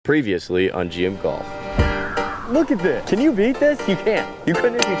Previously on GM Golf. Look at this. Can you beat this? You can't. You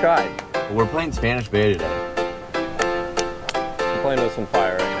couldn't if you tried. We're playing Spanish Bay today. I'm playing with some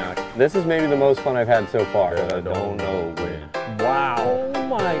fire right now. This is maybe the most fun I've had so far. I don't know when. Wow. Oh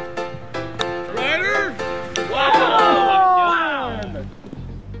my. Ryder! Wow!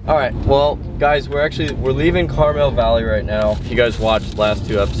 Alright, well guys, we're leaving Carmel Valley right now. If you guys watched the last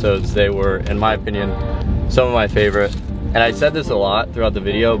two episodes, they were, in my opinion, some of my favorite. And I said this a lot throughout the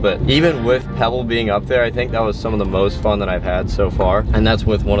video, but even with Pebble being up there, I think that was some of the most fun that I've had so far. And that's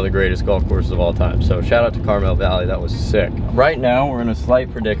with one of the greatest golf courses of all time. So shout out to Carmel Valley, that was sick. Right now, we're in a slight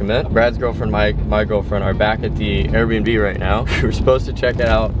predicament. Brad's girlfriend, my girlfriend are back at the Airbnb right now. We were supposed to check it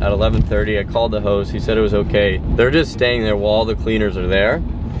out at 11:30. I called the host, he said it was okay. They're just staying there while all the cleaners are there.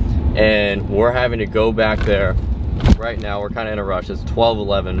 And we're having to go back there. Right now, we're kind of in a rush. It's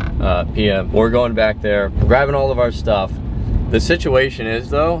 12:11 p.m. We're going back there, grabbing all of our stuff. The situation is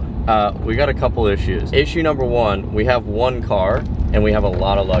though, we got a couple issues. Issue number one, we have one car and we have a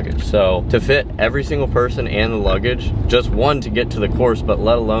lot of luggage. So to fit every single person and the luggage, just one to get to the course, but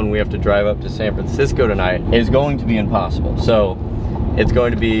let alone we have to drive up to San Francisco tonight, is going to be impossible. So it's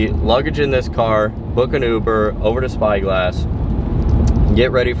going to be luggage in this car, book an Uber over to Spyglass,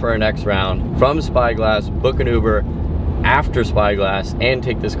 get ready for our next round. From Spyglass, book an Uber after Spyglass, and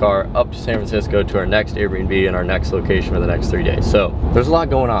take this car up to San Francisco to our next Airbnb and our next location for the next 3 days. So there's a lot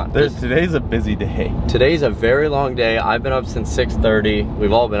going on. Today's a busy day. Today's a very long day. I've been up since 6:30.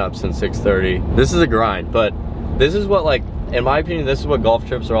 We've all been up since 6:30. This is a grind, but this is what, like, in my opinion, this is what golf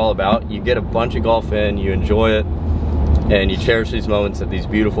trips are all about. You get a bunch of golf in, you enjoy it, and you cherish these moments at these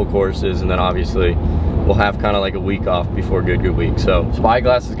beautiful courses, and then obviously we'll have kind of like a week off before Good Week. So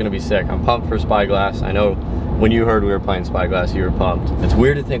Spyglass is gonna be sick. I'm pumped for Spyglass. I know when you heard we were playing Spyglass, you were pumped. It's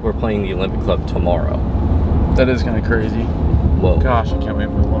weird to think we're playing the Olympic Club tomorrow. That is kind of crazy. Whoa. Gosh, I can't wait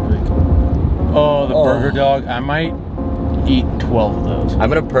for the Olympic. Oh, the burger dog. I might eat 12 of those. I'm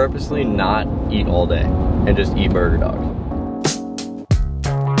gonna purposely not eat all day and just eat burger dogs.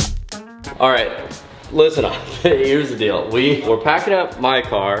 All right, listen up. Here's the deal. We're packing up my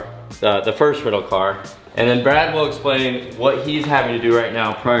car, the first rental car, and then Brad will explain what he's having to do right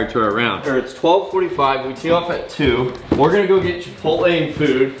now prior to our round. It's 12:45, we tee off at 2. We're gonna go get Chipotle and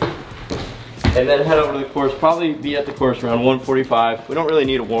food, and then head over to the course, probably be at the course around 1:45. We don't really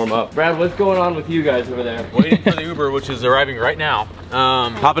need a warm up. Brad, what's going on with you guys over there? Waiting for the Uber, which is arriving right now.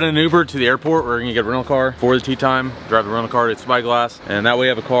 Hopping in an Uber to the airport. We're gonna get a rental car for the tee time, drive the rental car to Spyglass, and that way we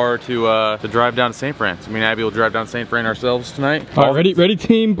have a car to drive down to St. Fran. So me and Abby will drive down to St. Fran ourselves tonight. All right, ready,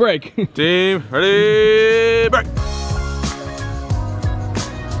 team, break. Team, ready, break.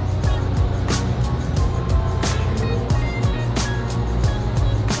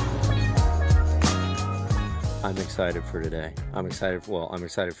 I'm excited for today. I'm excited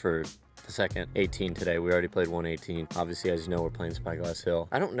for the second 18 today. We already played 118. Obviously, as you know, we're playing Spyglass Hill.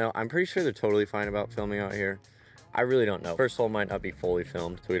 I don't know. I'm pretty sure they're totally fine about filming out here. I really don't know. First hole might not be fully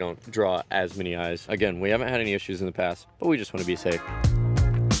filmed, so we don't draw as many eyes. Again, we haven't had any issues in the past, but we just want to be safe.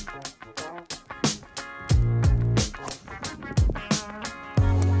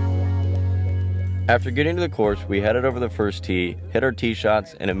 After getting to the course, we headed over the first tee, hit our tee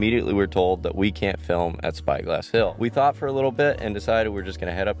shots, and immediately we're told that we can't film at Spyglass Hill. We thought for a little bit and decided we're just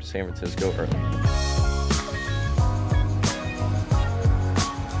gonna head up to San Francisco early.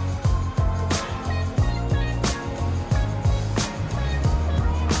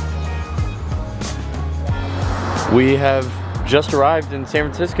 We have just arrived in San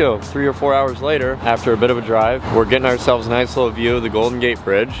Francisco 3 or 4 hours later after a bit of a drive. We're getting ourselves a nice little view of the Golden Gate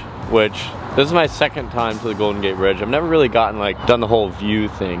Bridge, which this is my second time to the Golden Gate Bridge. I've never really done the whole view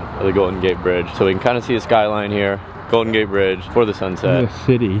thing of the Golden Gate Bridge. So we can kind of see the skyline here, Golden Gate Bridge for the sunset. The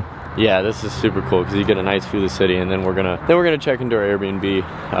city. Yeah, this is super cool because you get a nice view of the city, and then we're gonna check into our Airbnb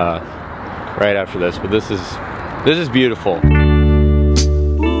right after this. But this is beautiful.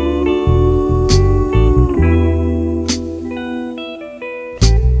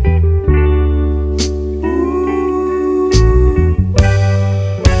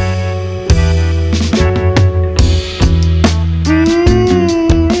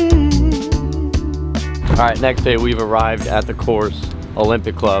 All right, next day we've arrived at the course,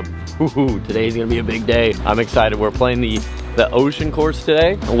 Olympic Club. Today's gonna be a big day. I'm excited. We're playing the ocean course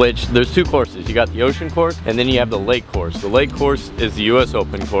today, which there's two courses. You got the ocean course and then you have the lake course. The lake course is the US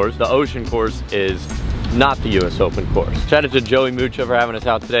Open course. The ocean course is not the US Open course. Shout out to Joey Mucha for having us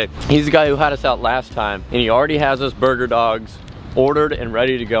out today. He's the guy who had us out last time, and he already has us burger dogs ordered and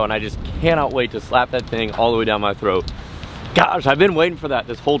ready to go, and I just cannot wait to slap that thing all the way down my throat. Gosh, I've been waiting for that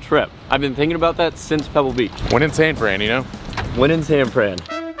this whole trip. I've been thinking about that since Pebble Beach. When in San Fran, you know? When in San Fran.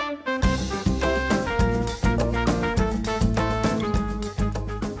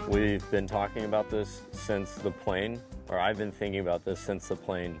 been talking about this since the plane, or I've been thinking about this since the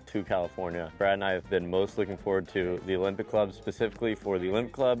plane to California. Brad and I have been most looking forward to the Olympic Club, specifically for the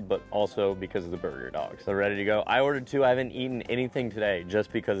Olympic Club, but also because of the burger dogs. So ready to go. I ordered 2. I haven't eaten anything today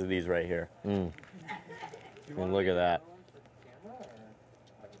just because of these right here. And look at that.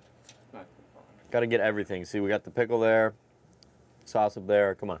 Got to get everything. See, we got the pickle there, sauce up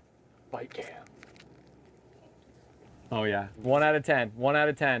there. Come on. Bite cam. Oh yeah. 1 out of 10. 1 out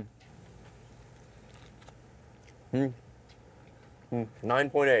of 10. 9.8.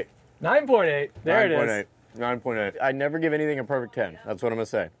 9.8. There it is. 9.8. I never give anything a perfect 10. That's what I'm gonna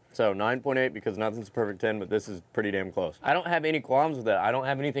say. So 9.8 because nothing's a perfect 10, but this is pretty damn close. I don't have any qualms with it. I don't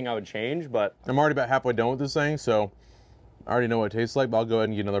have anything I would change, but I'm already about halfway done with this thing, so I already know what it tastes like, but I'll go ahead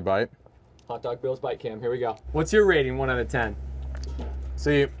and get another bite. Hot Dog Bill's bite cam. Here we go. What's your rating? 1 out of 10.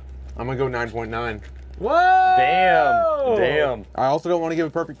 See, I'm gonna go 9.9. Whoa! damn. I also don't want to give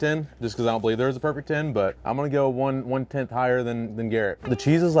a perfect 10, just because I don't believe there is a perfect 10, but I'm gonna go 1/10 higher than Garrett. The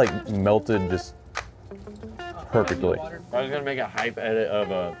cheese is like melted just perfectly. I was gonna make a hype edit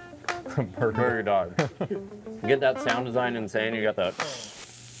of a burger dog. Get that sound design insane. You got the.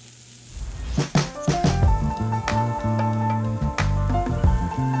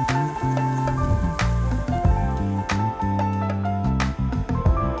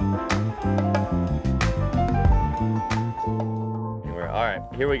 All right,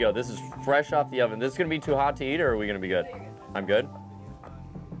 here we go. This is fresh off the oven. This is gonna be too hot to eat, or are we gonna be good? I'm good.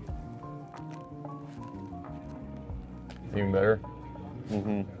 Even better.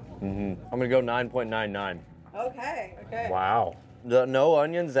 I'm gonna go 9.99. Okay. Wow. The no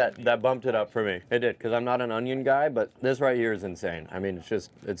onions, that bumped it up for me. It did, because I'm not an onion guy, but this right here is insane. I mean,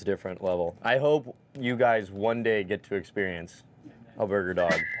 it's different level. I hope you guys one day get to experience a burger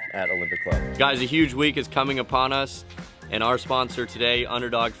dog at Olympic Club. Guys, a huge week is coming upon us. And our sponsor today,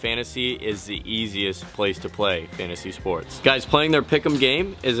 Underdog Fantasy, is the easiest place to play fantasy sports. Guys, playing their pick'em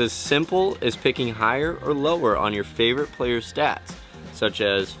game is as simple as picking higher or lower on your favorite player's stats, such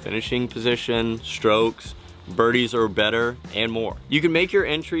as finishing position, strokes, birdies or better, and more. You can make your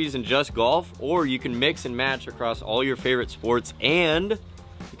entries in just golf, or you can mix and match across all your favorite sports, and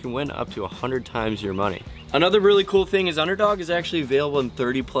you can win up to 100 times your money. Another really cool thing is Underdog is actually available in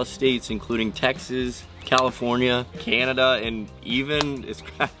 30+ states, including Texas, California, Canada, and even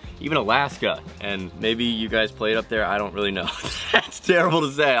Alaska. And maybe you guys played up there, I don't really know. That's terrible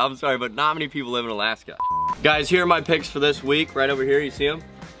to say, I'm sorry, but not many people live in Alaska. Guys, here are my picks for this week, right over here, you see them?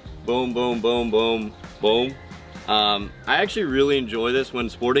 Boom, boom, boom, boom, boom. I actually really enjoy this when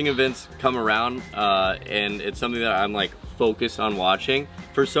sporting events come around, and it's something that I'm like focused on watching.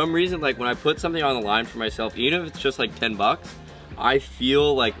 For some reason, like when I put something on the line for myself, even if it's just like 10 bucks, I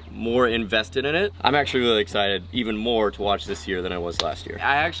feel like more invested in it. I'm actually really excited even more to watch this year than I was last year.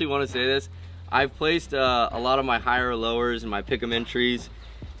 I actually want to say this. I've placed a lot of my higher or lowers and my pick'em entries.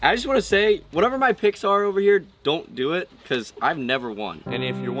 I just want to say, whatever my picks are over here, don't do it, because I've never won. And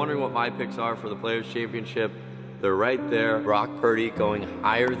if you're wondering what my picks are for the Players Championship, they're right there. Brock Purdy going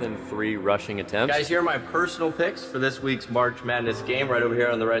higher than 3 rushing attempts. Guys, here are my personal picks for this week's March Madness game, right over here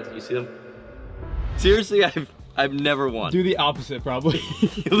on the right. You see them? Seriously, I've never won. Do the opposite, probably.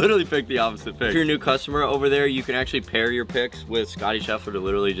 You literally picked the opposite pick. If you're a new customer over there, you can actually pair your picks with Scotty Scheffler to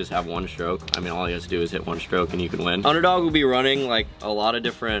literally just have 1 stroke. I mean, all he has to do is hit 1 stroke and you can win. Underdog will be running like a lot of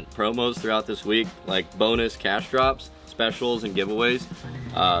different promos throughout this week, like bonus cash drops, specials, and giveaways.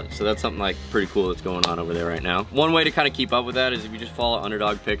 So that's something like pretty cool that's going on over there right now. One way to kind of keep up with that is if you just follow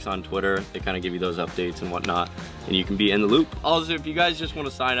Underdog Picks on Twitter. They kind of give you those updates and whatnot, and you can be in the loop. Also, if you guys just want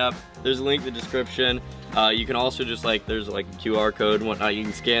to sign up, there's a link in the description. You can also just like, there's like a QR code and whatnot, you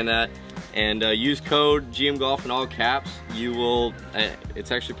can scan that and use code GMGolf in all caps. You will,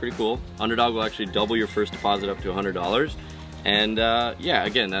 it's actually pretty cool. Underdog will actually double your first deposit up to $100. And yeah,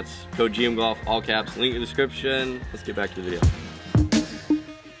 again, that's code GMGolf, all caps, link in the description. Let's get back to the video.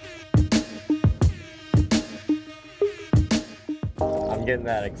 I'm getting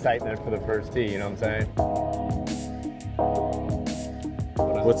that excitement for the first tee, you know what I'm saying?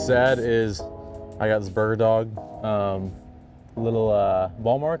 What's sad is I got this burger dog, little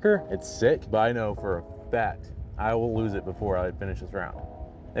ball marker. It's sick, but I know for a fact I will lose it before I finish this round.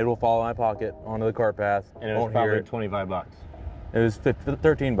 It will fall in my pocket onto the cart path. And it was probably 25 bucks. It was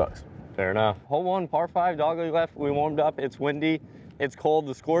 13 bucks. Fair enough. Hole 1, par 5, dogleg left. We warmed up. It's windy. It's cold.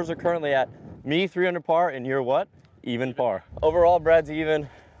 The scores are currently at me 3 under par, and you're what? Even par. Overall, Brad's even.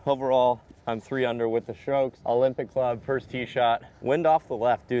 Overall, I'm 3 under with the strokes. Olympic Club, first tee shot. Wind off the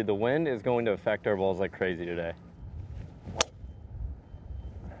left. Dude, the wind is going to affect our balls like crazy today.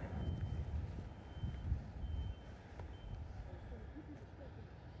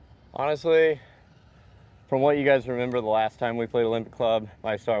 Honestly, from what you guys remember the last time we played Olympic Club,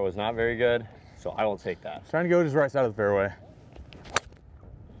 my start was not very good, so I will take that. Trying to go just right side of the fairway.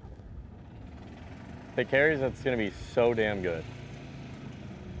 If it carries, that's gonna be so damn good.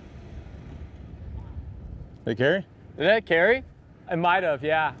 Did it carry? Did that carry? It might have,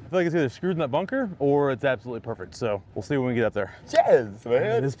 yeah. I feel like it's either screwed in that bunker or it's absolutely perfect. So we'll see when we get up there. Yes,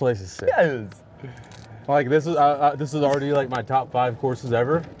 man. This place is sick. Yes. Like this is already like my top 5 courses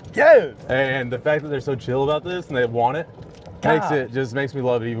ever. Yes. And the fact that they're so chill about this and they want it makes me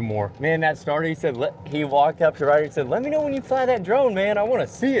love it even more. Man, that starter, he said, he walked up to Ryder and said, let me know when you fly that drone, man. I want to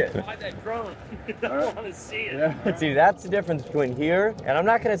see it. Fly that drone. I want to see it. See, that's the difference between here, and I'm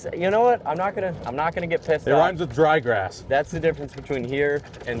not gonna say, you know what? I'm not gonna get pissed It off. rhymes with dry grass. That's the difference between here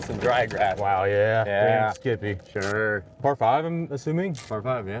and some dry grass. Wow, yeah. Yeah. Damn Skippy. Sure. Par 5, I'm assuming? Par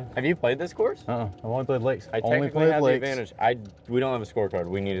 5, yeah. Have you played this course? I've only played lakes. I only technically played have lakes. the advantage. We don't have a scorecard.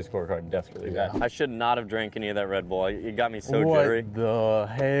 We need a scorecard desperately. Yeah. I should not have drank any of that Red Bull. It got me so What jittery. the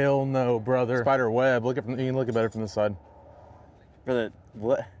hell no, brother. Spider web. You can look at better from this side. For the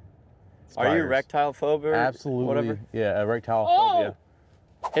what? Are you Spiders. rectile phobia? Absolutely. Whatever. Yeah, erectile Oh! phobia.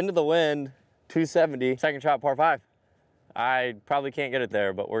 Into the wind, 270. Second shot, par 5. I probably can't get it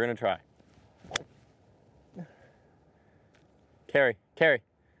there, but we're gonna try. Carry.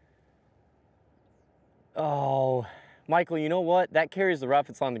 Oh, Michael, you know what? That carries the rough.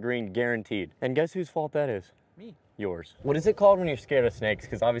 It's on the green, guaranteed. And guess whose fault that is? Me. Yours. What is it called when you're scared of snakes?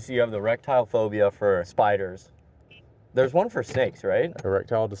 Because obviously you have the rectile phobia for spiders. There's one for snakes, right?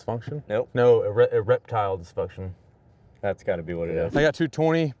 Erectile dysfunction? Nope. No, reptile dysfunction. That's got to be what it is. I got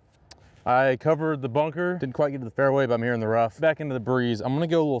 220. I covered the bunker. Didn't quite get to the fairway, but I'm here in the rough. Back into the breeze. I'm gonna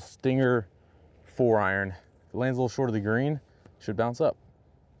go a little stinger 4-iron. If it lands a little short of the green, should bounce up.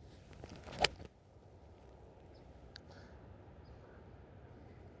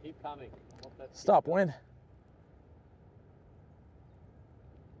 Keep coming. Stop, wind.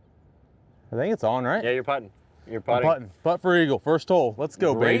 I think it's on, right? Yeah, you're putting. You're I'm putting. putting. Putt for eagle. First hole. Let's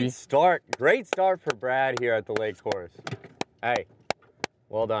go, baby. Great start for Brad here at the lake course. Hey,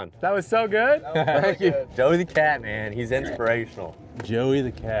 well done. That was so good. Thank you. Joey the cat, man, he's inspirational. Joey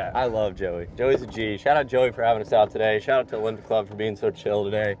the cat. I love Joey. Joey's a G. Shout out Joey for having us out today. Shout out to Olympic Club for being so chill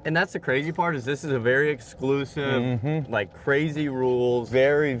today. And that's the crazy part is this is a very exclusive, like crazy rules,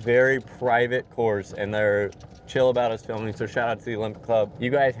 very, very private course, and they're chill about us filming. So shout out to the Olympic Club. You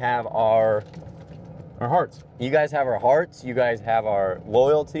guys have our hearts. You guys have our hearts. You guys have our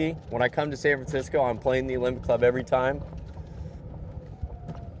loyalty. When I come to San Francisco, I'm playing the Olympic Club every time.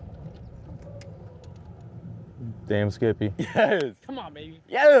 Damn Skippy. Yes. Come on, baby.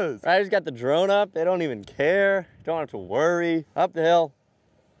 Yes. I just got the drone up. They don't even care. Don't have to worry. Up the hill.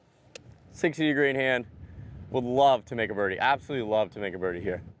 60-degree in hand. Would love to make a birdie. Absolutely love to make a birdie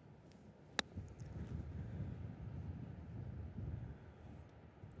here.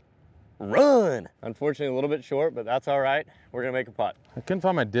 Run. Unfortunately, a little bit short, but that's all right. We're gonna make a putt. I couldn't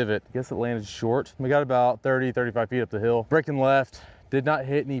find my divot. Guess it landed short. We got about 30, 35 feet up the hill. Breaking left. Did not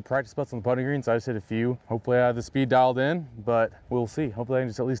hit any practice putts on the putting green, so I just hit a few. Hopefully I have the speed dialed in, but we'll see. Hopefully I can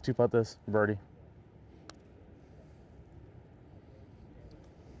just at least 2-putt this birdie.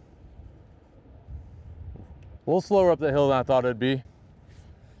 A little slower up the hill than I thought it'd be.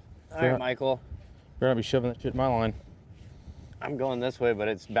 All right, Michael. Better not be shoving that shit in my line. I'm going this way, but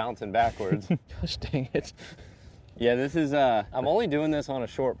it's bouncing backwards. Gosh dang it. Yeah, this is, I'm only doing this on a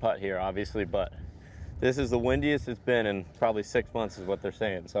short putt here, obviously, but this is the windiest it's been in probably 6 months is what they're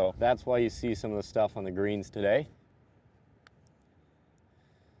saying. So that's why you see some of the stuff on the greens today.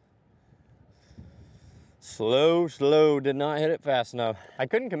 Slow, did not hit it fast enough. I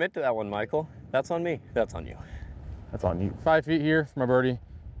couldn't commit to that one, Michael. That's on me. That's on you. That's on you. 5 feet here for my birdie.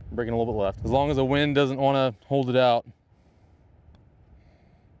 Breaking a little bit left. As long as the wind doesn't want to hold it out.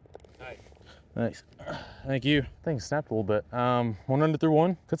 Nice. Thank you. I think it snapped a little bit. 1 under through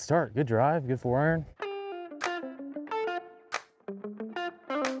 1. Good start. Good drive. Good 4-iron.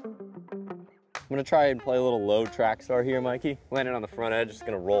 I'm gonna try and play a little low track star here, Mikey. Landing on the front edge, just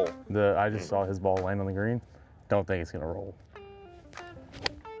gonna roll. I just saw his ball land on the green. Don't think it's gonna roll.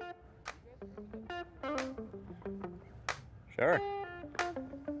 Sure.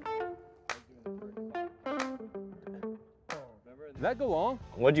 Did that go long?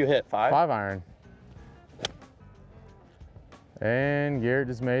 What'd you hit, 5? 5-iron. And Garrett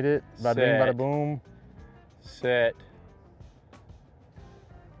just made it. Bada bing, bada Sick. boom. Sit.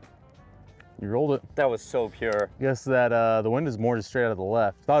 You rolled it. That was so pure. Guess that the wind is more just straight out of the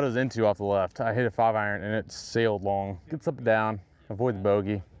left. Thought it was into off the left. I hit a 5-iron and it sailed long. Gets up and down. Avoid the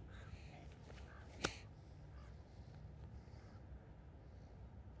bogey.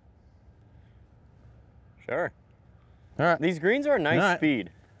 Sure. All right. These greens are a nice All right. speed.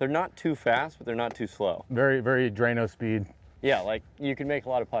 They're not too fast, but they're not too slow. Very, very Drano speed. Yeah, like you can make a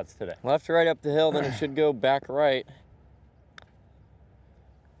lot of putts today. Left to right up the hill, then it should go back right.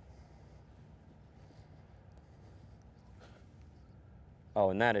 Oh,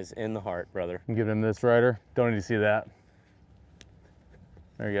 and that is in the heart, brother. I'm giving him this rider. Don't need to see that.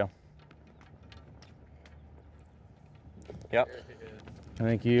 There you go. Yep.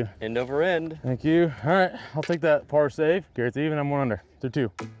 Thank you. End over end. Thank you. All right, I'll take that par save. Garrett's even, I'm 1 under. They're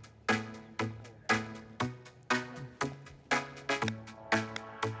 2.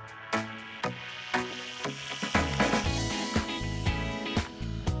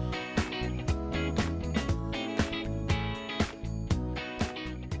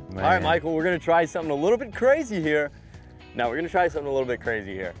 All right, Michael, we're gonna try something a little bit crazy here. Now we're gonna try something a little bit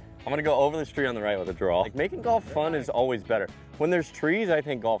crazy here. I'm gonna go over this tree on the right with a draw. Like making golf fun is always better. When there's trees, I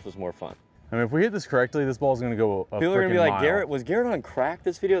think golf is more fun. I mean, if we hit this correctly, this ball's gonna go a People are gonna be freaking like, mile. Garrett, was Garrett on crack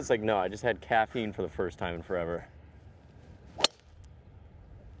this video? It's like, no, I just had caffeine for the first time in forever.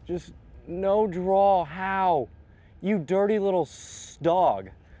 Just no draw, how? You dirty little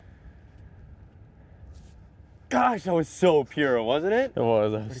dog. Gosh, that was so pure, wasn't it? It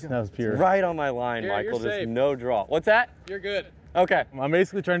was, that was pure. Right on my line, Garrett, Michael, you're just safe. no draw. What's that? You're good. Okay, I'm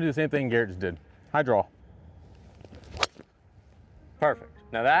basically trying to do the same thing Garrett just did. High draw. perfect.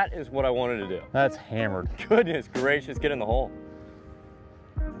 Now that is what I wanted to do. That's hammered. Goodness gracious, get in the hole.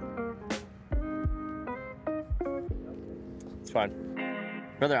 It's fine.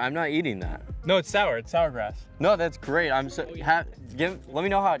 Brother, I'm not eating that. No, it's sour. It's sour grass. No, that's great. I'm so, let me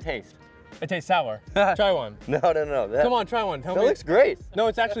know how it tastes. It tastes sour. Try one. No. That, Come on, try one. Tell That me. looks great. No,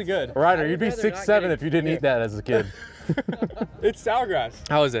 it's actually good. Ryder, you'd be rather not 6'7" get if you didn't eat that as a kid. It's sour grass.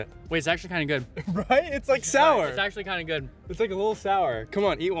 How is it? Wait, it's actually kind of good. Right? It's like sour. It's actually kind of good. It's like a little sour. Come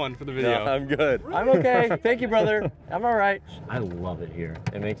on, eat one for the No, video. I'm good. I'm okay. Thank you, brother. I'm all right. I love it here.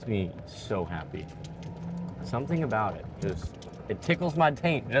 It makes me so happy. Something about it just, it tickles my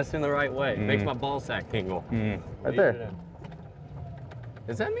taint just in the right way. It makes my ball sack tingle. Right there.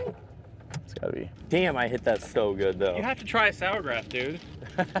 Is that me? It's gotta be. Damn, I hit that so good though. You have to try sour grass, dude.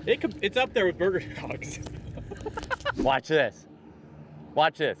 It's up there with burger dogs. Watch this.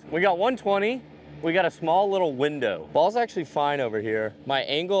 Watch this. We got 120. We got a small little window. Ball's actually fine over here. My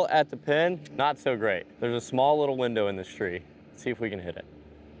angle at the pin, not so great. There's a small little window in this tree. Let's see if we can hit it.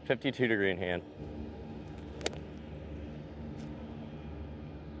 52 degree in hand.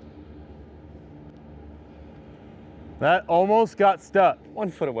 That almost got stuck. 1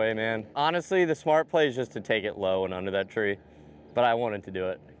 foot away, man. Honestly, the smart play is just to take it low and under that tree. But I wanted to do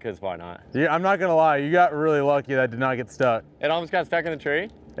it, because why not? Yeah, I'm not gonna lie, you got really lucky that did not get stuck. It almost got stuck in the tree.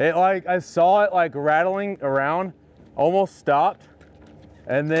 It I saw it like rattling around, almost stopped,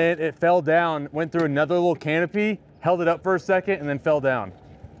 and then it fell down, went through another little canopy, held it up for a second, and then fell down.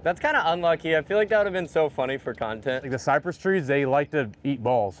 That's kind of unlucky. I feel like that would have been so funny for content. Like the cypress trees, they like to eat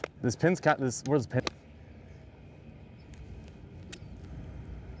balls. This pin's where's the pin?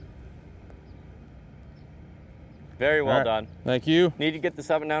 Very well All right. done. Thank you. Need to get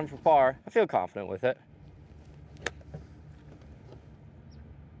this up and down for par. I feel confident with it.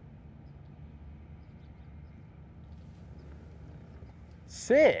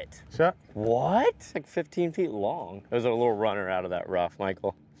 Sit. Shot. What? It's like 15 feet long. There's a little runner out of that rough,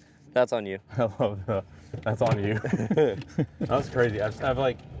 Michael. That's on you. I love that. That's on you. That's crazy. I've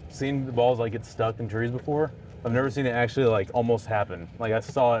like seen the balls like get stuck in trees before. I've never seen it actually like almost happen. Like I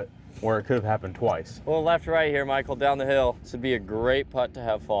saw it where it could have happened twice. A little left right here, Michael, down the hill. This would be a great putt to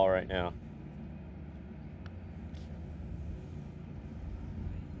have fall right now.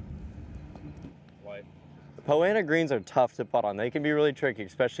 Poana greens are tough to putt on. They can be really tricky,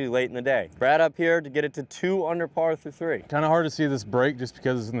 especially late in the day. Brad up here to get it to 2 under par through 3. Kind of hard to see this break just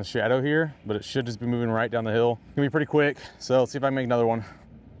because it's in the shadow here, but it should just be moving right down the hill. It's gonna be pretty quick, so let's see if I can make another one.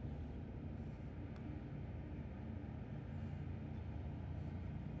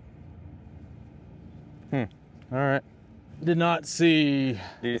 All right. Did not see.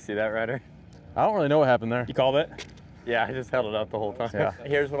 Did you see that, Ryder? I don't really know what happened there. You called it? Yeah, I just held it up the whole time. Yeah.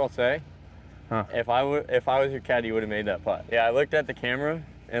 Here's what I'll say. Huh. If I was your caddy, you would have made that putt. Yeah, I looked at the camera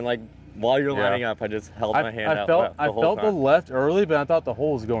and like while you're Yeah. lining up, I just held my hand I out felt left the I whole felt the time. left early, but I thought the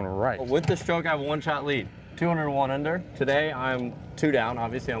hole was going right. With the stroke, I have a 1-shot lead. 201 under. Today, I'm 2 down.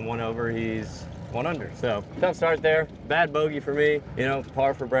 Obviously, I'm 1 over. He's 1 under. So tough start there. Bad bogey for me. You know,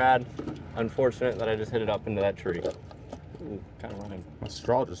 par for Brad. Unfortunate that I just hit it up into that tree. Ooh, kind of running. My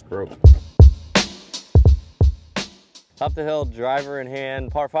straw just broke. Up the hill, driver in hand,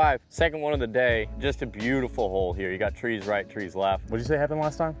 par 5. Second one of the day. Just a beautiful hole here. You got trees right, trees left. What did you say happened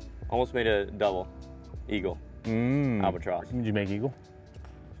last time? Almost made a double. Eagle. Albatross. Did you make eagle?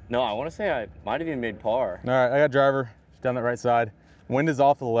 No, I want to say I might have even made par. All right, I got driver down that right side. Wind is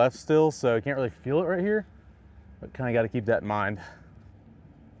off to the left still, so you can't really feel it right here, but kind of got to keep that in mind.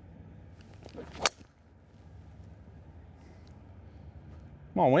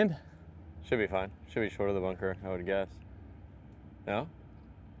 Come on, wind. Should be fine. Should be short of the bunker, I would guess. No?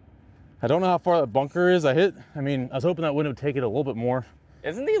 I don't know how far that bunker is. I was hoping that wind would take it a little bit more.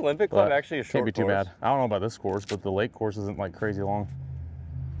 Isn't the Olympic Club But actually a short can't be too course? bad. I don't know about this course, but the lake course isn't like crazy long.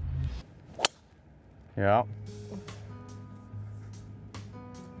 Yeah.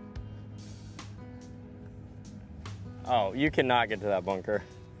 Oh, you cannot get to that bunker.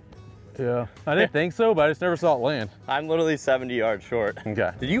 Yeah. I didn't think so, but I just never saw it land. I'm literally 70 yards short. Okay.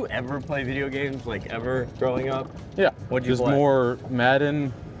 Did you ever play video games, like ever growing up? Yeah. What'd you just play? more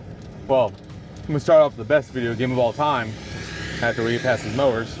Madden. Well, I'm gonna start off with the best video game of all time after we get past these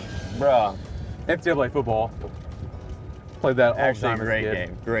mowers. Bruh. NCAA football. Played that all the Actually, time as a great kid.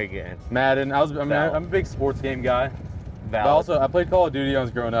 game. Great game. Madden. I'm a big sports game guy. But Valid. also, I played Call of Duty when I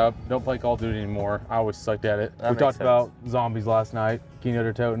was growing up. Don't play Call of Duty anymore. I always sucked at it. That We makes talked sense. about zombies last night. Keynote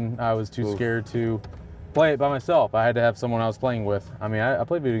or Toten. I was too scared to play it by myself. I had to have someone I was playing with. I mean, I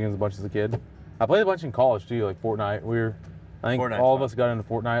played video games a bunch as a kid. I played a bunch in college too, like Fortnite. I think Fortnite's all of fun. us got into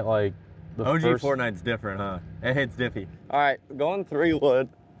Fortnite like the OG first. Fortnite's different, huh? It hits diffy. All right, going 3 wood,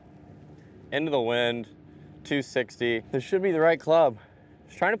 into the wind, 260. This should be the right club.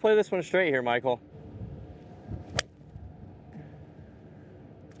 Just trying to play this one straight here, Michael.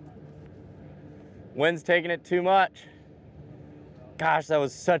 Wind's taking it too much. Gosh, that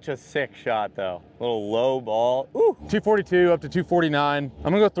was such a sick shot though. Little low ball. Ooh. 242 up to 249. I'm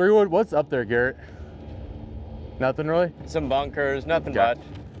gonna go 3 wood. What's up there, Garrett? Nothing really? Some bunkers, nothing Okay. much.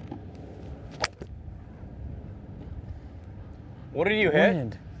 What did you hit?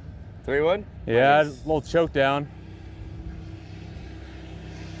 Wind. 3 wood? Yeah, a Nice. little choke down.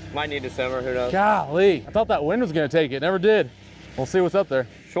 Might need to simmer, who knows? Golly, I thought that wind was gonna take it. Never did. We'll see what's up there.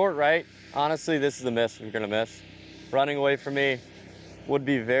 Short right. Honestly, this is a miss if you're gonna miss. Running away from me would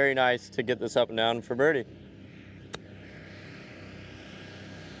be very nice to get this up and down for birdie.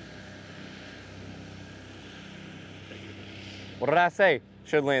 What did I say?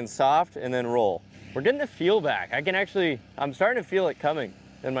 Should land soft and then roll. We're getting the feel back. I'm starting to feel it coming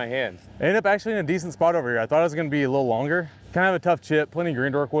in my hands. I ended up actually in a decent spot over here. I thought it was gonna be a little longer. Kind of a tough chip, plenty of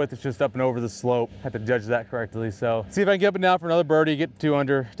green to work with. It's just up and over the slope. Have to judge that correctly. So see if I can get up and down for another birdie, get 2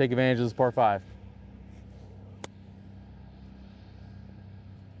 under, take advantage of this par 5.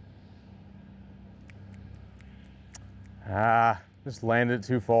 Just landed it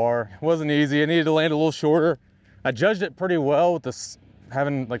too far. It wasn't easy. I needed to land a little shorter. I judged it pretty well with this,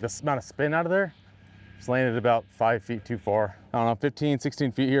 having like this amount of spin out of there. Just landed about 5 feet too far. I don't know, 15,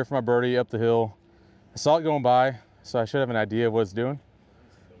 16 feet here for my birdie up the hill. I saw it going by, so I should have an idea of what it's doing.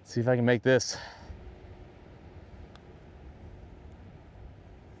 See if I can make this.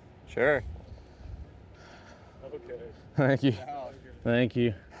 Sure. Thank you. Thank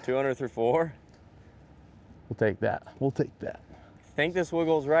you. 200 through 4. We'll take that. We'll take that. I think this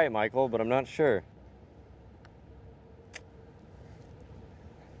wiggle's right, Michael, but I'm not sure.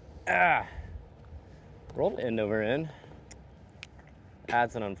 Rolled end over end.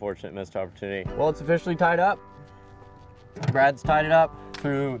 That's an unfortunate missed opportunity. Well, it's officially tied up. Brad's tied it up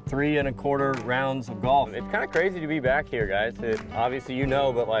through 3 1/4 rounds of golf. It's kind of crazy to be back here, guys. Obviously, you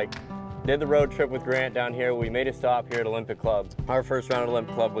know, but like, did the road trip with Grant down here. We made a stop here at Olympic Club. Our first round at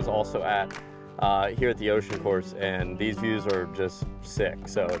Olympic Club was also at here at the Ocean Course, and these views are just sick.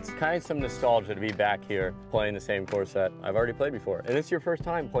 So it's kind of some nostalgia to be back here playing the same course that I've already played before. And it's your first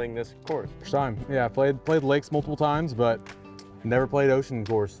time playing this course. First time. Yeah, I played lakes multiple times, but never played ocean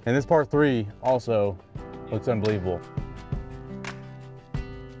course. And this par 3 also looks unbelievable.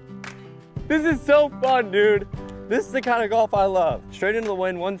 This is so fun, dude. This is the kind of golf I love. Straight into the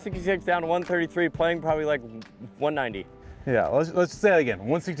wind, 166 down to 133, playing probably like 190. Yeah, let's just say that again.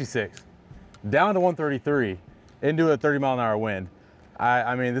 166 down to 133 into a 30-mile-an-hour wind.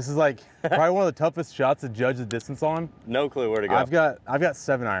 I mean, this is like probably one of the toughest shots to judge the distance on. No clue where to go. I've got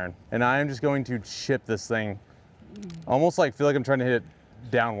 7 iron, and I am just going to chip this thing. Almost like feel like I'm trying to hit it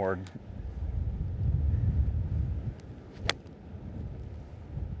downward.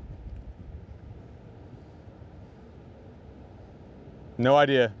 No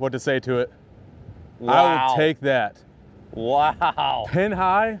idea what to say to it. Wow. I will take that. Wow. Pin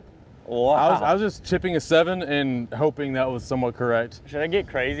high. Wow. I was just chipping a 7 and hoping that was somewhat correct. Should I get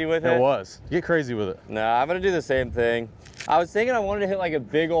crazy with it? It was. Get crazy with it. No, I'm gonna do the same thing. I was thinking I wanted to hit like a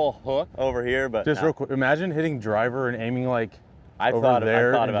big old hook over here, but Just no. real quick, imagine hitting driver and aiming like I over thought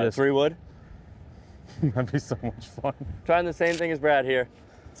there about and it. just- 3 wood. That'd be so much fun. Trying the same thing as Brad here.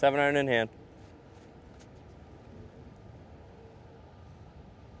 7-iron in hand.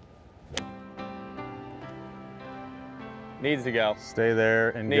 Needs to go. Stay there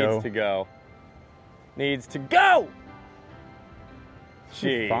and Needs go. to go. Needs to go!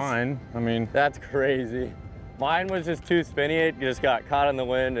 Jeez. Fine. I mean, That's crazy. Mine was just too spinny. It just got caught in the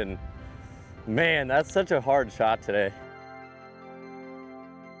wind, and man, that's such a hard shot today.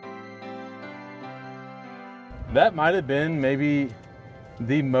 that might have been maybe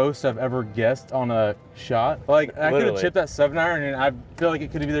the most I've ever guessed on a shot. Like, I could have Literally. chipped that 7-iron, and I feel like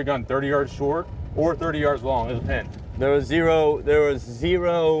it could have either gone 30 yards short or 30 yards long. It was a pin. There was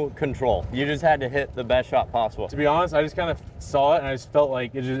zero control. You just had to hit the best shot possible. To be honest, I just kind of saw it, and I just felt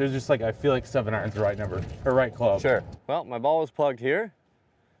like it was just like, I feel like 7-iron's the right number, or right club. Sure. Well, my ball was plugged here.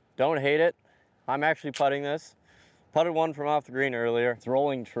 Don't hate it. I'm actually putting this. Putted one from off the green earlier. It's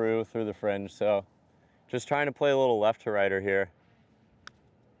rolling true through the fringe, so just trying to play a little left to righter here.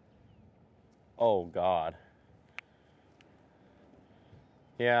 Oh God.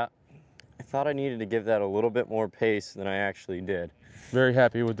 Yeah, I thought I needed to give that a little bit more pace than I actually did. Very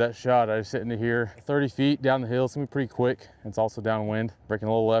happy with that shot. I was sitting to here 30 feet down the hill. It's gonna be pretty quick. It's also downwind, breaking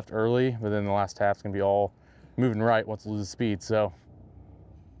a little left early, but then the last tap's gonna be all moving right once it loses speed. So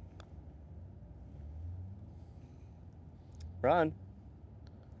Run.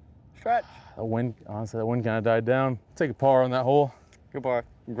 Stretch. the wind, honestly, that wind kind of died down. Take a par on that hole. Good par.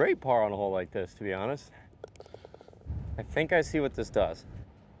 Great par on a hole like this, to be honest. I think I see what this does.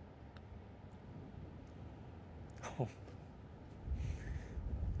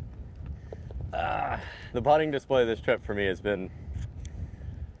 The putting display this trip for me has been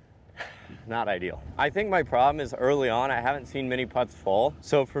not ideal. I think my problem is early on, I haven't seen many putts fall.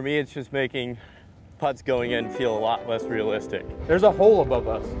 So for me, it's just making putts going in feel a lot less realistic. There's a hole above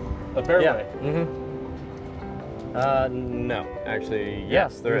us, the fairway. Yeah. No, actually,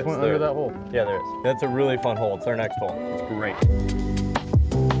 yes, there is. There's one under that hole. Yeah, there is. That's a really fun hole. It's our next hole. It's great.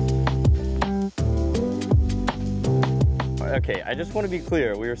 Okay, I just want to be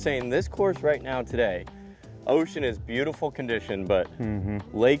clear. We were saying this course right now today, ocean is beautiful condition, but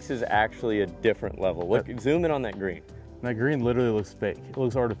lakes is actually a different level. Look, zoom in on that green. That green literally looks fake. It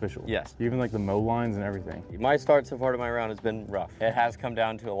looks artificial. Yes. Even like the mow lines and everything. My start so far to my round has been rough. It has come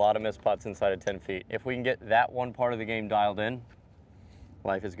down to a lot of missed putts inside of 10 feet. If we can get that one part of the game dialed in,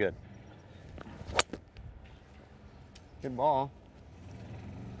 life is good. Good ball.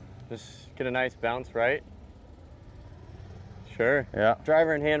 Just get a nice bounce right. Sure. Yeah.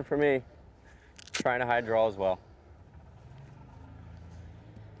 Driver in hand for me. Trying to high draw as well.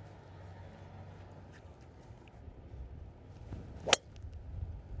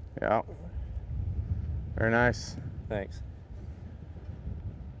 Yeah. Very nice. Thanks.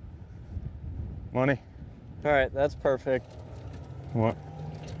 Money. All right, that's perfect. What?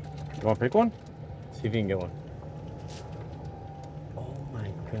 You want to pick one? See if you can get one. Oh my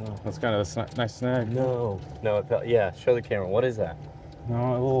God. That's kind of a nice snag. No. No, it felt, yeah, show the camera. What is that?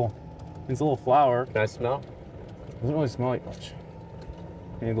 No, it's a little flower. Can I smell? Doesn't really smell like much.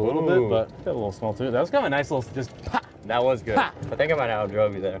 Need a little bit, but got a little smell to it. That was kind of a nice little, just ha! That was good. Ha! I think I might have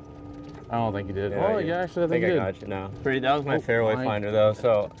drove you there. I don't think you did. Yeah, Oh, yeah, actually, I think I you did. got you now. That was my Oh, fairway my finder though,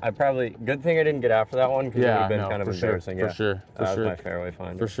 so I probably, good thing I didn't get after that one because it would Yeah, have been no, kind of for sure, embarrassing. for Yeah. sure, for That sure. was my fairway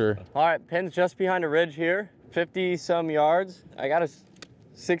finder. For sure. All right, pin's just behind a ridge here, 50 some yards. I got a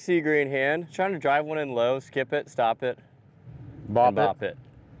 60 degree in hand. Trying to drive one in low, skip it, stop it, Bop and bop it.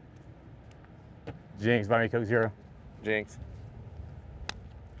 Jinx, buy me a Coke Zero. Jinx.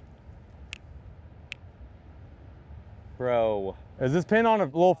 Bro. Is this pin on a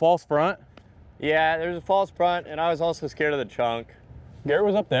little false front? Yeah, there's a false front, and I was also scared of the chunk. Garrett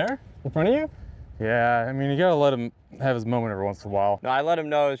was up there in front of you? Yeah, I mean, you gotta let him have his moment every once in a while. No, I let him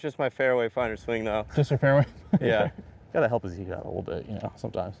know it's just my fairway finder swing though. Just your fairway? Yeah. Gotta help his ego out a little bit, you know,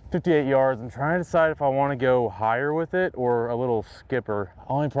 sometimes. 58 yards, I'm trying to decide if I wanna go higher with it or a little skipper.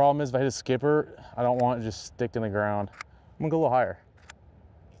 Only problem is if I hit a skipper, I don't want it to just stick in the ground. I'm gonna go a little higher.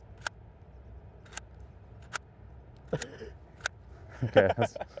 Okay,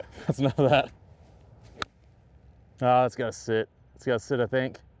 that's enough of that. That's gotta sit. It's gotta sit, I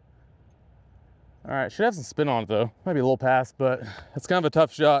think. All right, should have some spin on it though. Might be a little pass, but it's kind of a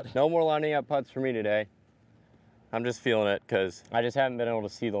tough shot. No more lining up putts for me today. I'm just feeling it because I just haven't been able to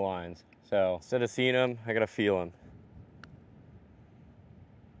see the lines. So instead of seeing them, I gotta feel them.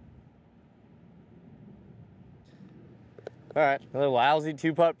 All right, another lousy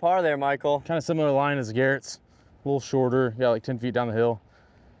 2-putt par there, Michael. Kind of similar line as Garrett's. A little shorter, got like 10 feet down the hill.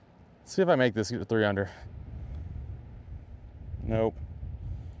 Let's see if I make this get to 3 under. Nope.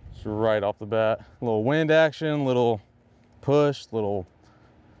 Just right off the bat. A little wind action, little push, little,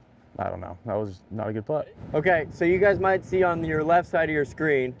 I don't know. That was not a good putt. Okay, so you guys might see on your left side of your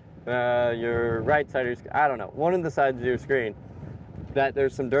screen, your right side of your screen, I don't know, one of the sides of your screen, that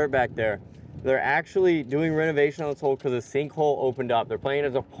there's some dirt back there. They're actually doing renovation on this hole because a sinkhole opened up. They're playing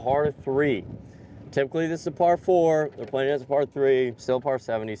as a par 3. Typically this is a par 4. They're playing as a par 3. Still par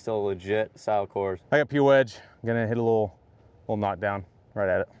 70, still a legit style course. I got P wedge. I'm gonna hit a little knockdown right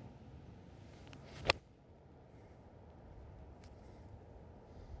at it.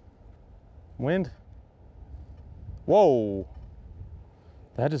 Wind. Whoa.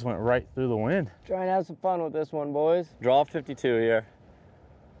 That just went right through the wind. Try and have some fun with this one, boys. Draw 52 here.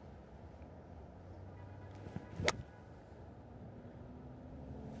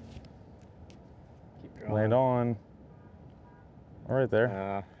 Land on. All right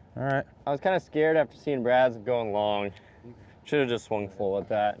there. All right. I was kind of scared after seeing Brad's going long. Should have just swung full at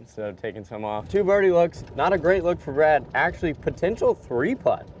that instead of taking some off. 2 birdie looks. Not a great look for Brad. Actually, potential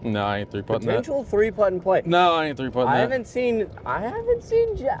 3-putt. No, I ain't 3-putting that. Potential 3-putt in play. No, I ain't 3-putting that. I haven't seen.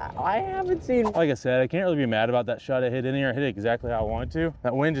 Like I said, I can't really be mad about that shot I hit in here. I hit it exactly how I wanted to.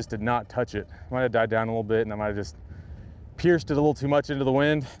 That wind just did not touch it. Might have died down a little bit, and I might have just pierced it a little too much into the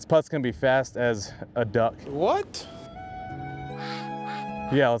wind. This putt's gonna be fast as a duck. What?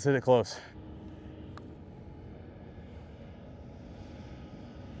 Yeah, let's hit it close.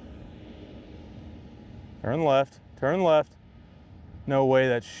 Turn left, turn left. No way,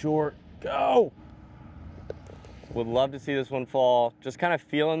 that's short. Go! Would love to see this one fall. Just kind of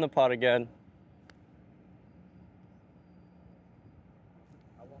feeling the putt again.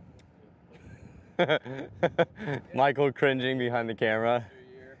 Michael cringing behind the camera.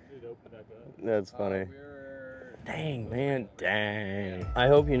 That's funny. Dang, man, dang. I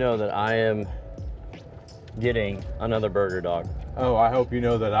hope you know that I am getting another burger dog. Oh, I hope you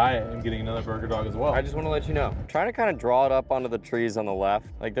know that I am getting another burger dog as well. I just want to let you know. I'm trying to kind of draw it up onto the trees on the left.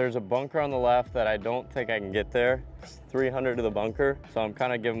 Like there's a bunker on the left that I don't think I can get there. It's 300 to the bunker. So I'm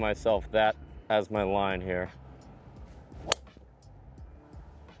kind of giving myself that as my line here.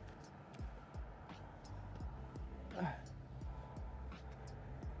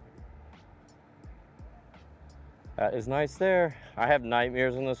 That is nice there. I have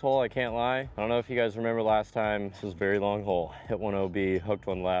nightmares on this hole, I can't lie. I don't know if you guys remember last time, this was a very long hole. Hit one OB, hooked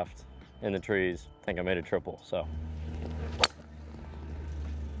one left in the trees. I think I made a triple, so.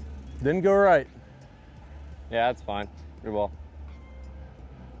 Didn't go right. Yeah, that's fine. Good ball.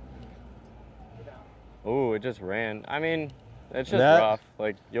 Ooh, it just ran. I mean, it's just rough.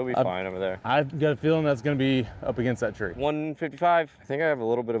 Like, you'll be fine over there. I've got a feeling that's gonna be up against that tree. 155. I think I have a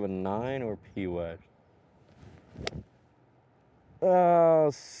little bit of a 9 or P wedge. Oh,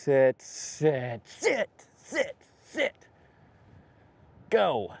 sit.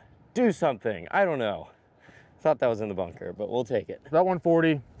 Go. Do something. I don't know. Thought that was in the bunker, but we'll take it. About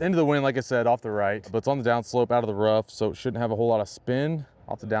 140, into the wind, like I said, off the right, but it's on the downslope out of the rough, so it shouldn't have a whole lot of spin.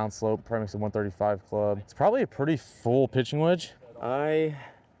 Off the downslope, probably makes a 135 club. It's probably a pretty full pitching wedge. I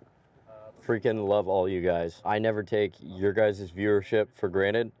freaking love all you guys. I never take your guys' viewership for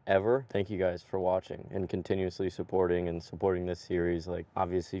granted, ever. Thank you guys for watching and continuously supporting this series. Like,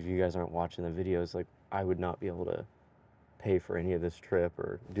 obviously, if you guys aren't watching the videos, like, I would not be able to pay for any of this trip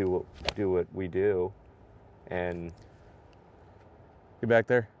or do what we do. And get back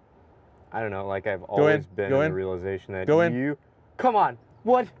there. I don't know, like I've always been in the realization that you, come on,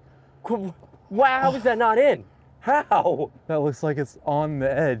 what? Wow, how is that not in? How? That looks like it's on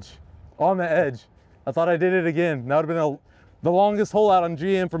the edge. On the edge. I thought I did it again. That would have been the longest hole out on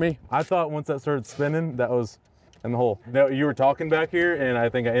GM for me. I thought once that started spinning, that was in the hole. No, you were talking back here, and I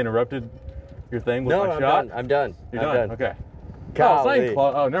think I interrupted your thing with my shot. I'm done. You're done. Okay. Golly. Oh, it's not even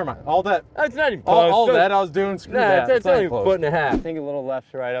close. Oh, never mind. All that. It's not even close. All that I was doing, screw that. It's only a foot and a half. I think a little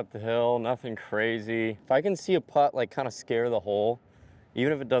left to right up the hill, nothing crazy. If I can see a putt like kind of scare the hole,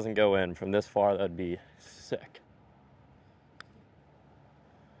 even if it doesn't go in from this far, that'd be sick.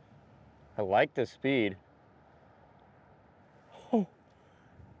 I like the speed. Oh,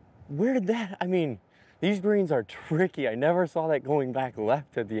 where did that, I mean, these greens are tricky. I never saw that going back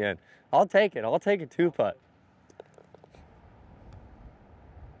left at the end. I'll take it. I'll take a 2-putt.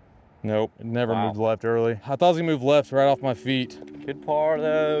 Nope, it never moved left early. I thought it was gonna move left right off my feet. Good par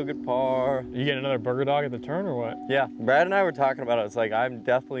though, good par. You get another burger dog at the turn or what? Yeah, Brad and I were talking about it. It's like, I'm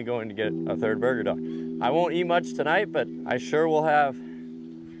definitely going to get a 3rd burger dog. I won't eat much tonight, but I sure will have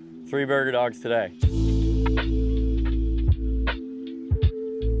 3 burger dogs today.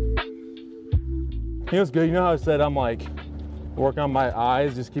 It was good. You know how I said I'm like working on my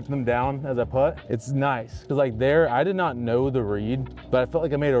eyes, just keeping them down as I putt. It's nice, because like there, I did not know the read, but I felt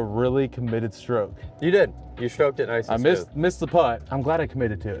like I made a really committed stroke. You did. You stroked it nice and I missed the putt. I'm glad I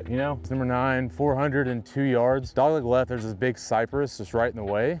committed to it, you know? It's number 9, 402 yards. Dogleg left, there's this big cypress just right in the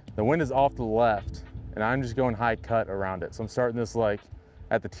way. The wind is off to the left, and I'm just going high cut around it. So I'm starting this like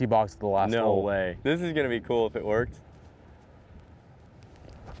at the tee box of the last hole. No way. This is gonna be cool if it worked.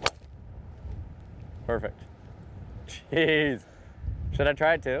 Perfect. Jeez. Should I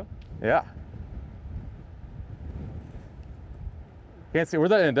try it too? Yeah. Can't see,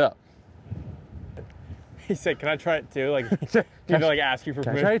 where'd that end up? He said, "Can I try it too?" Like, did he like ask you for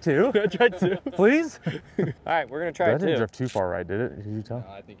Can I permission? try it too? Can I try it too? Please? All right, we're gonna try That it didn't too. drift too far right, did it? Did you tell?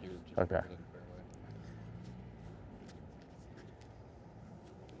 I think you're just Okay. in the fairway.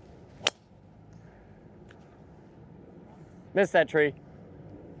 Missed that tree.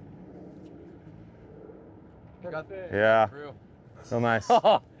 Yeah. So nice.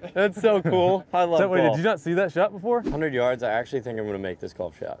 That's so cool. I love So, wait, golf. did you not see that shot before? 100 yards, I actually think I'm gonna make this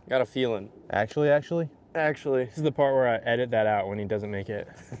golf shot. Got a feeling. Actually? Actually. This is the part where I edit that out when he doesn't make it.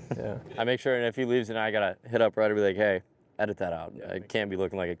 Yeah. I make sure, and if he leaves and I gotta hit up right and be like, hey, edit that out. I can't be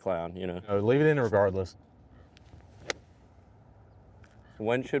looking like a clown, you know? No, leave it in regardless.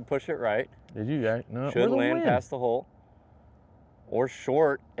 Wind should push it right. Did you? No. Should Where's the land wind? past the hole. Or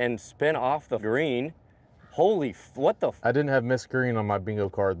short and spin off the green. Holy, what the? I didn't have Miss Green on my bingo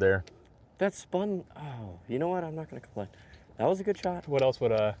card there. That spun, oh, you know what? I'm not gonna complain. That was a good shot. What else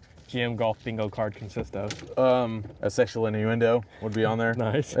would a GM golf bingo card consist of? A sexual innuendo would be on there.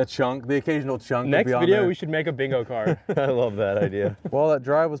 Nice. A chunk, the occasional chunk would Next be on video, there. we should make a bingo card. I love that idea. Well, that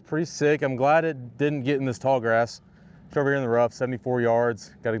drive was pretty sick. I'm glad it didn't get in this tall grass. It's over here in the rough, 74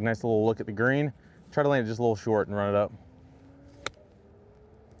 yards. Got a nice little look at the green. Try to land it just a little short and run it up.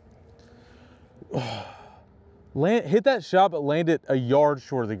 Hit that shot, but land it a yard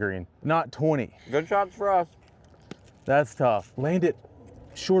short of the green, not 20. Good shots for us. That's tough. Land it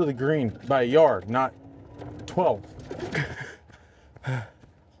short of the green by a yard, not 12.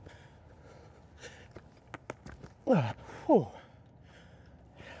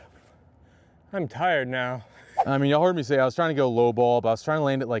 I'm tired now. I mean, y'all heard me say I was trying to go low ball, but I was trying to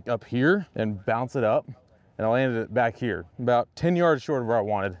land it like up here and bounce it up. And I landed it back here, about 10 yards short of where I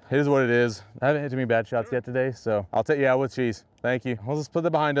wanted. It is what it is. I haven't hit too many bad shots yet today, so I'll take, yeah, with cheese. Thank you. Let's just put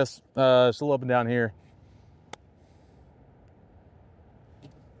that behind us. Just a little up and down here.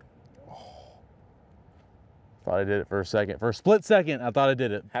 Thought I did it for a second. For a split second, I thought I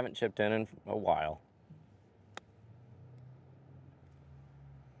did it. Haven't chipped in a while.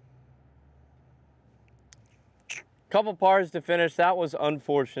 Couple pars to finish. That was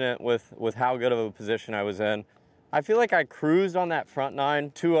unfortunate with how good of a position I was in. I feel like I cruised on that front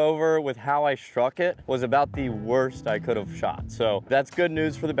 9, 2 over with how I struck it was about the worst I could have shot. So that's good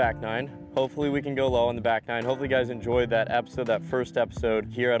news for the back 9. Hopefully we can go low on the back 9. Hopefully you guys enjoyed that episode, that first episode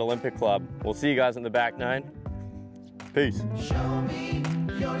here at Olympic Club. We'll see you guys in the back 9. Peace. Show me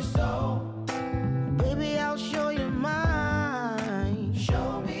your soul. Baby, I'll show you mine.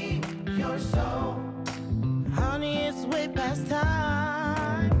 Show me your soul. Honey, it's way past time.